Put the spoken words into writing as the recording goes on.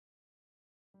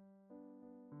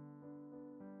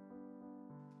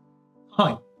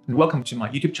Hi, and welcome to my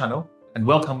YouTube channel, and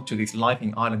welcome to this Life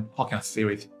in Ireland podcast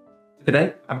series.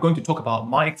 Today, I'm going to talk about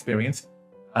my experience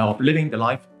of living the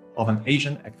life of an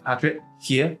Asian expatriate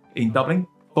here in Dublin,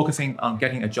 focusing on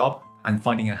getting a job and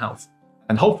finding a house.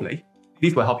 And hopefully,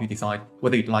 this will help you decide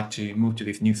whether you'd like to move to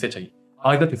this new city,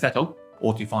 either to settle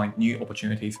or to find new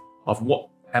opportunities of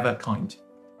whatever kind.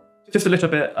 Just a little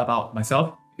bit about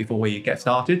myself before we get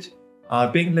started.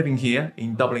 I've been living here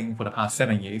in Dublin for the past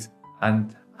 7 years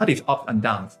and had its ups and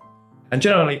downs. And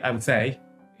generally, I would say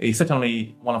it's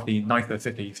certainly one of the nicer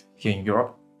cities here in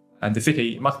Europe. And the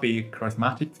city must be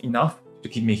charismatic enough to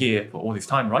keep me here for all this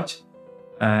time, right?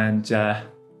 And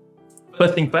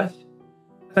first thing first,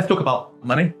 let's talk about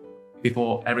money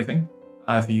before everything,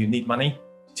 as you need money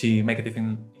to make a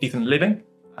decent living.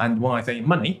 And when I say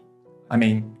money, I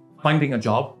mean finding a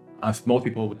job, as most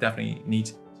people would definitely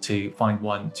need to find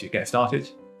one to get started.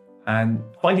 And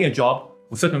finding a job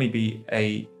will certainly be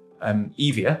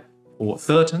easier for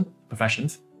certain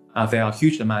professions, as there are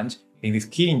huge demand in these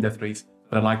key industries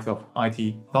for the likes of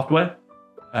IT software,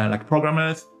 like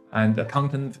programmers and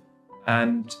accountants,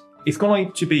 and it's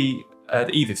going to be the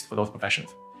easiest for those professions.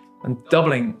 And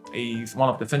Dublin is one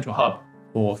of the central hubs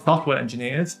for software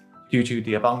engineers due to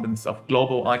the abundance of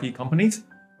global IT companies,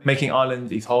 making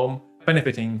Ireland its home,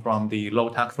 benefiting from the low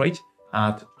tax rate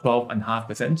at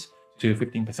 12.5% to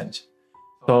 15%.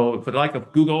 So for the likes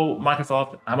of Google,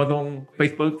 Microsoft, Amazon,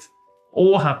 Facebook,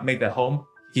 all have made their home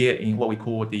here in what we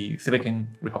call the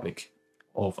Silicon Republic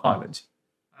of Ireland.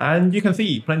 And you can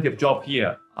see plenty of jobs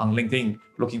here on LinkedIn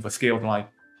looking for skills like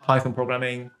Python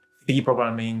programming, C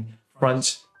programming,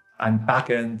 front and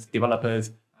back-end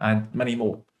developers, and many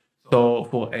more. So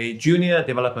for a junior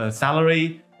developer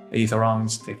salary is around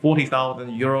say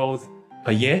 40,000 euros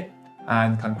per year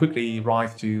and can quickly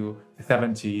rise to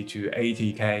 70 to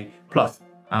 80k plus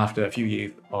after a few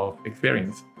years of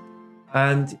experience.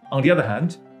 And on the other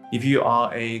hand, if you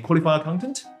are a qualified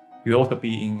accountant, you'll also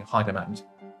be in high demand.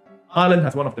 Ireland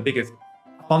has one of the biggest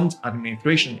fund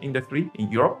administration industry in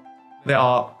Europe. There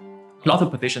are lots of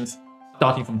positions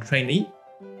starting from trainee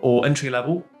or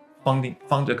entry-level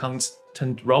fund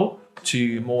accountant role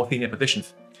to more senior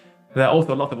positions. There are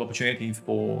also lots of opportunities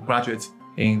for graduates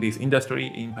in this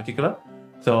industry in particular.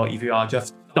 So if you are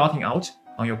just starting out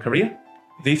on your career,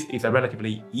 this is a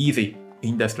relatively easy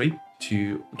industry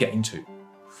to get into.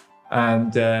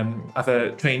 And as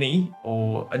a trainee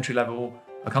or entry-level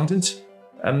accountant,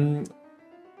 the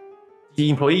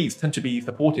employees tend to be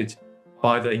supported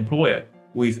by the employer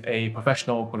with a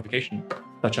professional qualification,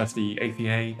 such as the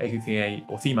ACA, ACCA,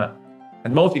 or CIMA.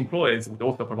 And most employers would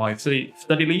also provide study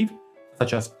leave,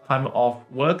 such as time off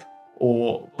work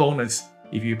or bonus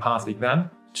if you pass the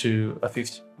exam, to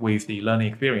assist with the learning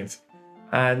experience.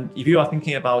 And if you are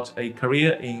thinking about a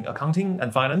career in accounting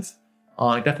and finance,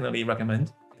 I definitely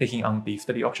recommend taking on the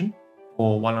study option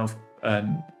for one of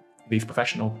these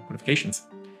professional qualifications.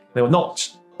 They will not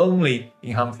only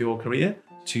enhance your career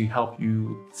to help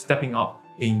you stepping up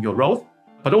in your role,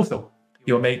 but also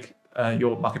it will make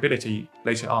your marketability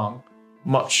later on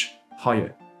much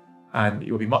higher, and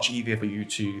it will be much easier for you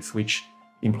to switch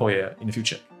employer in the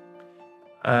future.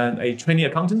 And a trainee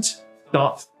accountant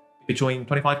starts between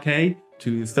 25k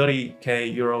to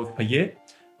 30k euros per year,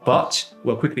 but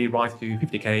will quickly rise to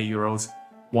 50k euros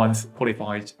once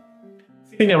qualified.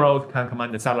 Senior roles can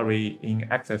command a salary in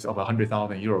excess of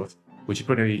 100,000 euros, which is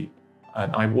pretty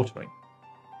eye-watering.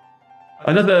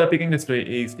 Another big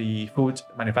industry is the food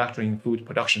manufacturing, food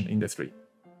production industry,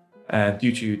 and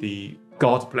due to the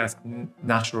God-blessed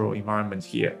natural environment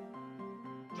here.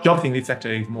 Jobs in this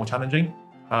sector is more challenging,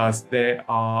 as there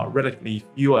are relatively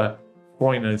fewer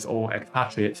foreigners or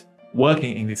expatriates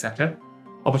working in this sector.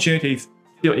 Opportunities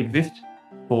still exist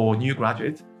for new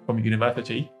graduates from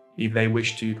university if they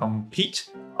wish to compete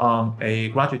on a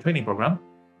graduate training program.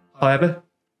 However,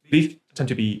 these tend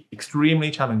to be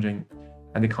extremely challenging,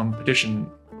 and the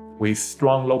competition with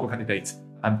strong local candidates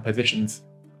and positions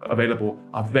available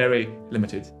are very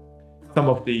limited. Some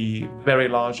of the very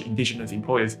large indigenous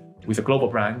employers with a global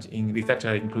brand in this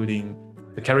sector, including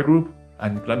the Kerry Group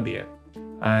and Columbia.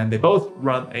 And they both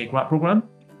run a grad program,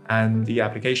 and the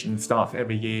application starts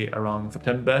every year around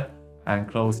September and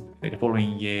closes the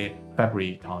following year,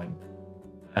 February time.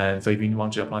 And so if you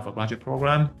want to apply for a graduate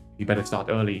program, you better start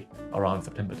early around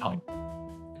September time.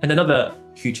 And another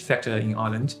huge sector in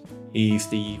Ireland is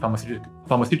the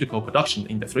pharmaceutical production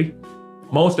industry.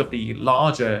 Most of the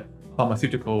larger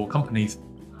pharmaceutical companies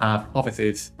have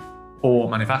offices or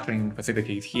manufacturing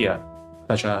facilities here,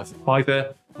 such as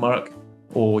Pfizer, Merck,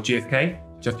 or GSK,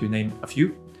 just to name a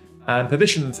few. And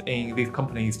positions in these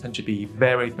companies tend to be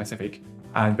very specific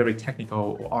and very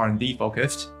technical or R&D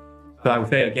focused. So I would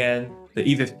say again, the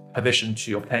easiest position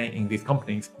to obtain in these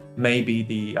companies may be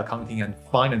the accounting and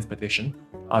finance position,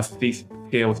 as these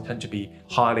skills tend to be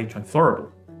highly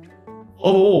transferable.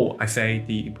 Overall, I say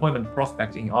the employment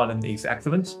prospect in Ireland is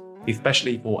excellent,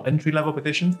 especially for entry-level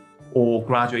positions or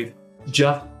graduates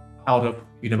just out of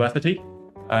university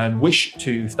and wish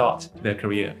to start their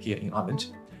career here in Ireland.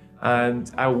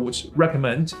 And I would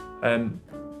recommend,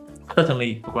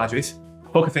 certainly for graduates,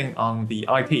 focusing on the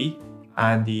IT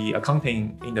and the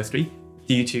accounting industry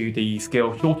due to the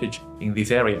skill shortage in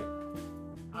this area.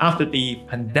 After the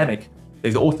pandemic,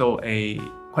 there's also a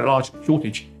quite large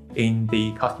shortage in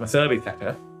the customer service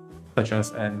sector, such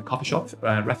as coffee shops,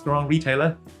 restaurant,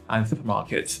 retailer, and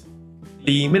supermarkets.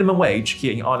 The minimum wage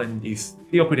here in Ireland is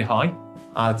still pretty high,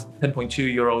 at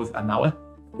 10.2 euros an hour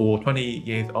for 20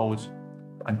 years old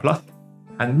and plus.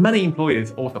 And many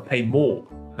employers also pay more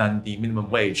than the minimum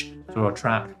wage to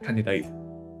attract candidates,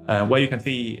 where you can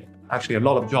see actually a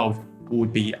lot of jobs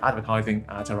would be advertising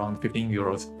at around 15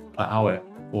 euros per hour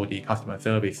for the customer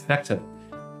service sector.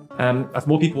 As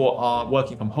more people are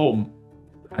working from home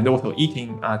and also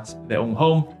eating at their own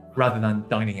home rather than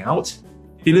dining out,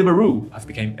 Deliveroo has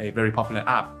become a very popular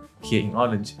app here in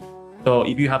Ireland. So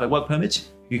if you have a work permit,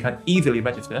 you can easily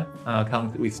register an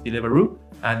account with Deliveroo,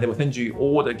 and they will send you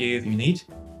all the gears you need.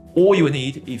 All you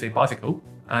need is a bicycle,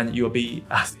 and you'll be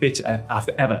as fit as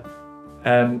ever.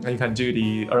 And you can do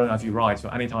the earn as you ride, so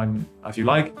anytime as you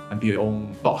like, and be your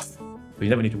own boss. So you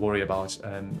never need to worry about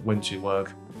when to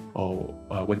work or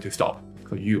when to stop,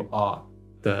 because you are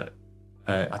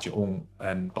at your own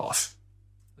boss.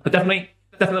 But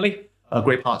definitely a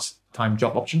great part-time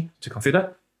job option to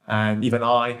consider. And even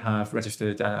I have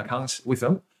registered an account with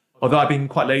them, although I've been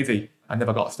quite lazy and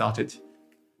never got started.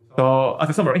 So as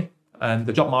a summary,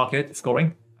 the job market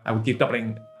scoring, I would give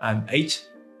Dublin an 8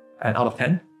 out of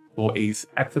 10 for its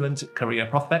excellent career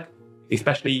prospect,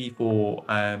 especially for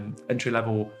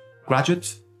entry-level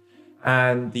graduates,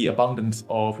 and the abundance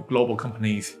of global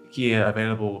companies here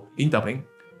available in Dublin,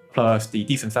 plus the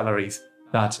decent salaries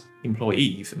that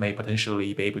employees may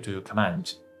potentially be able to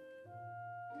command.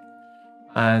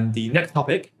 And the next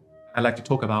topic I'd like to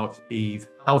talk about is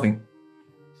housing.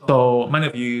 So many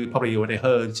of you probably already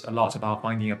heard a lot about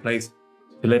finding a place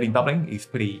to live in Dublin is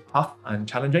pretty tough and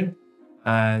challenging.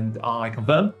 And I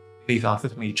confirm these are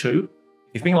certainly true.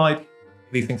 It's been like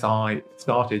these things I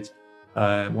started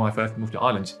when I first moved to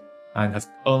Ireland, and has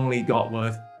only got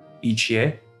worse each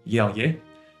year on year.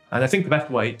 And I think the best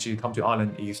way to come to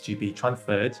Ireland is to be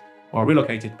transferred or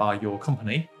relocated by your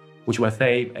company, which will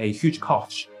save a huge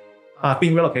cost. I've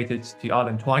been relocated to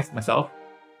Ireland twice myself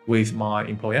with my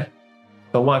employer.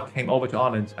 So when I came over to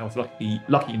Ireland, I was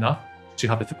lucky enough to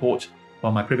have the support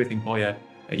from my previous employer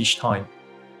each time.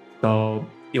 So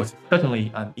it was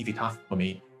certainly an easy task for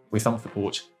me with some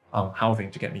support on housing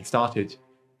to get me started.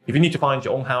 If you need to find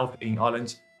your own house in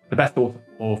Ireland, the best source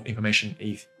of information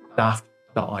is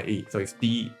daft.ie. So it's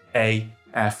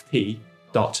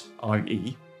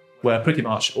daft.ie, where pretty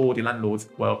much all the landlords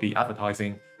will be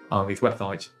advertising on this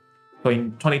website. So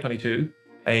in 2022,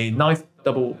 a nice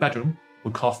double bedroom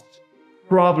would cost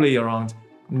probably around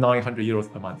 900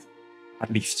 euros per month, at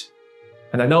least.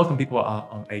 And I know some people are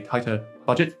on a tighter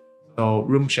budget, so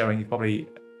room sharing is probably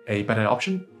a better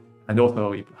option. And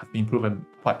also it has been proven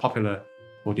quite popular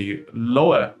for the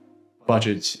lower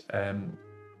budget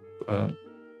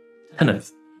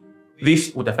tenants.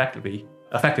 This would effectively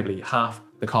halve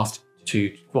the cost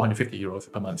to 450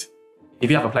 euros per month. If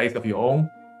you have a place of your own,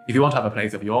 if you want to have a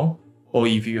place of your own, or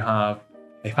if you have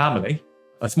a family,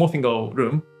 a small single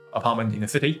room apartment in the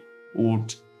city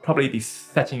would probably be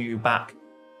setting you back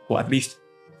for at least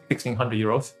 1,600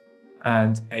 euros.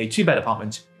 And a 2-bed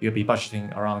apartment, you'll be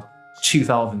budgeting around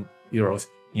 2,000 euros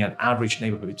in an average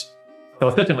neighborhood. So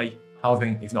certainly,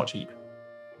 housing is not cheap.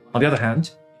 On the other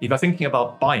hand, if you're thinking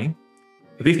about buying,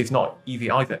 this is not easy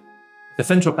either. The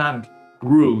central bank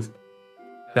rules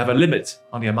they have a limit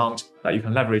on the amount that you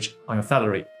can leverage on your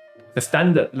salary. The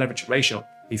standard leverage ratio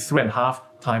is 3.5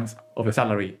 times of your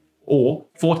salary, or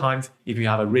 4 times if you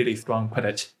have a really strong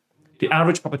credit. The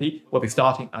average property will be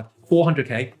starting at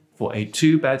 400k for a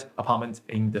 2-bed apartment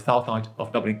in the south side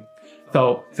of Dublin.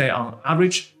 So say on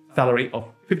average salary of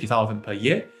 50,000 per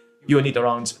year, you will need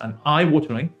around an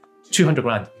eye-watering 200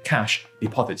 grand cash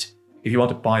deposit if you want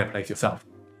to buy a place yourself.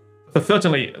 So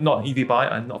certainly not an easy buy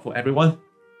and not for everyone.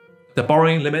 The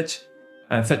borrowing limit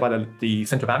set by the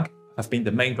central bank has been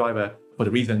the main driver for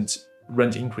the recent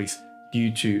rent increase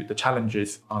due to the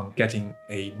challenges on getting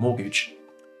a mortgage.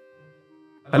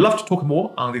 I'd love to talk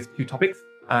more on these 2 topics,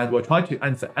 and we'll try to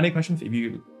answer any questions if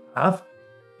you have.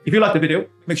 If you like the video,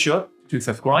 make sure to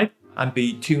subscribe and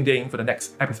be tuned in for the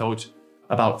next episode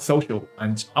about social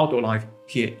and outdoor life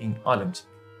here in Ireland.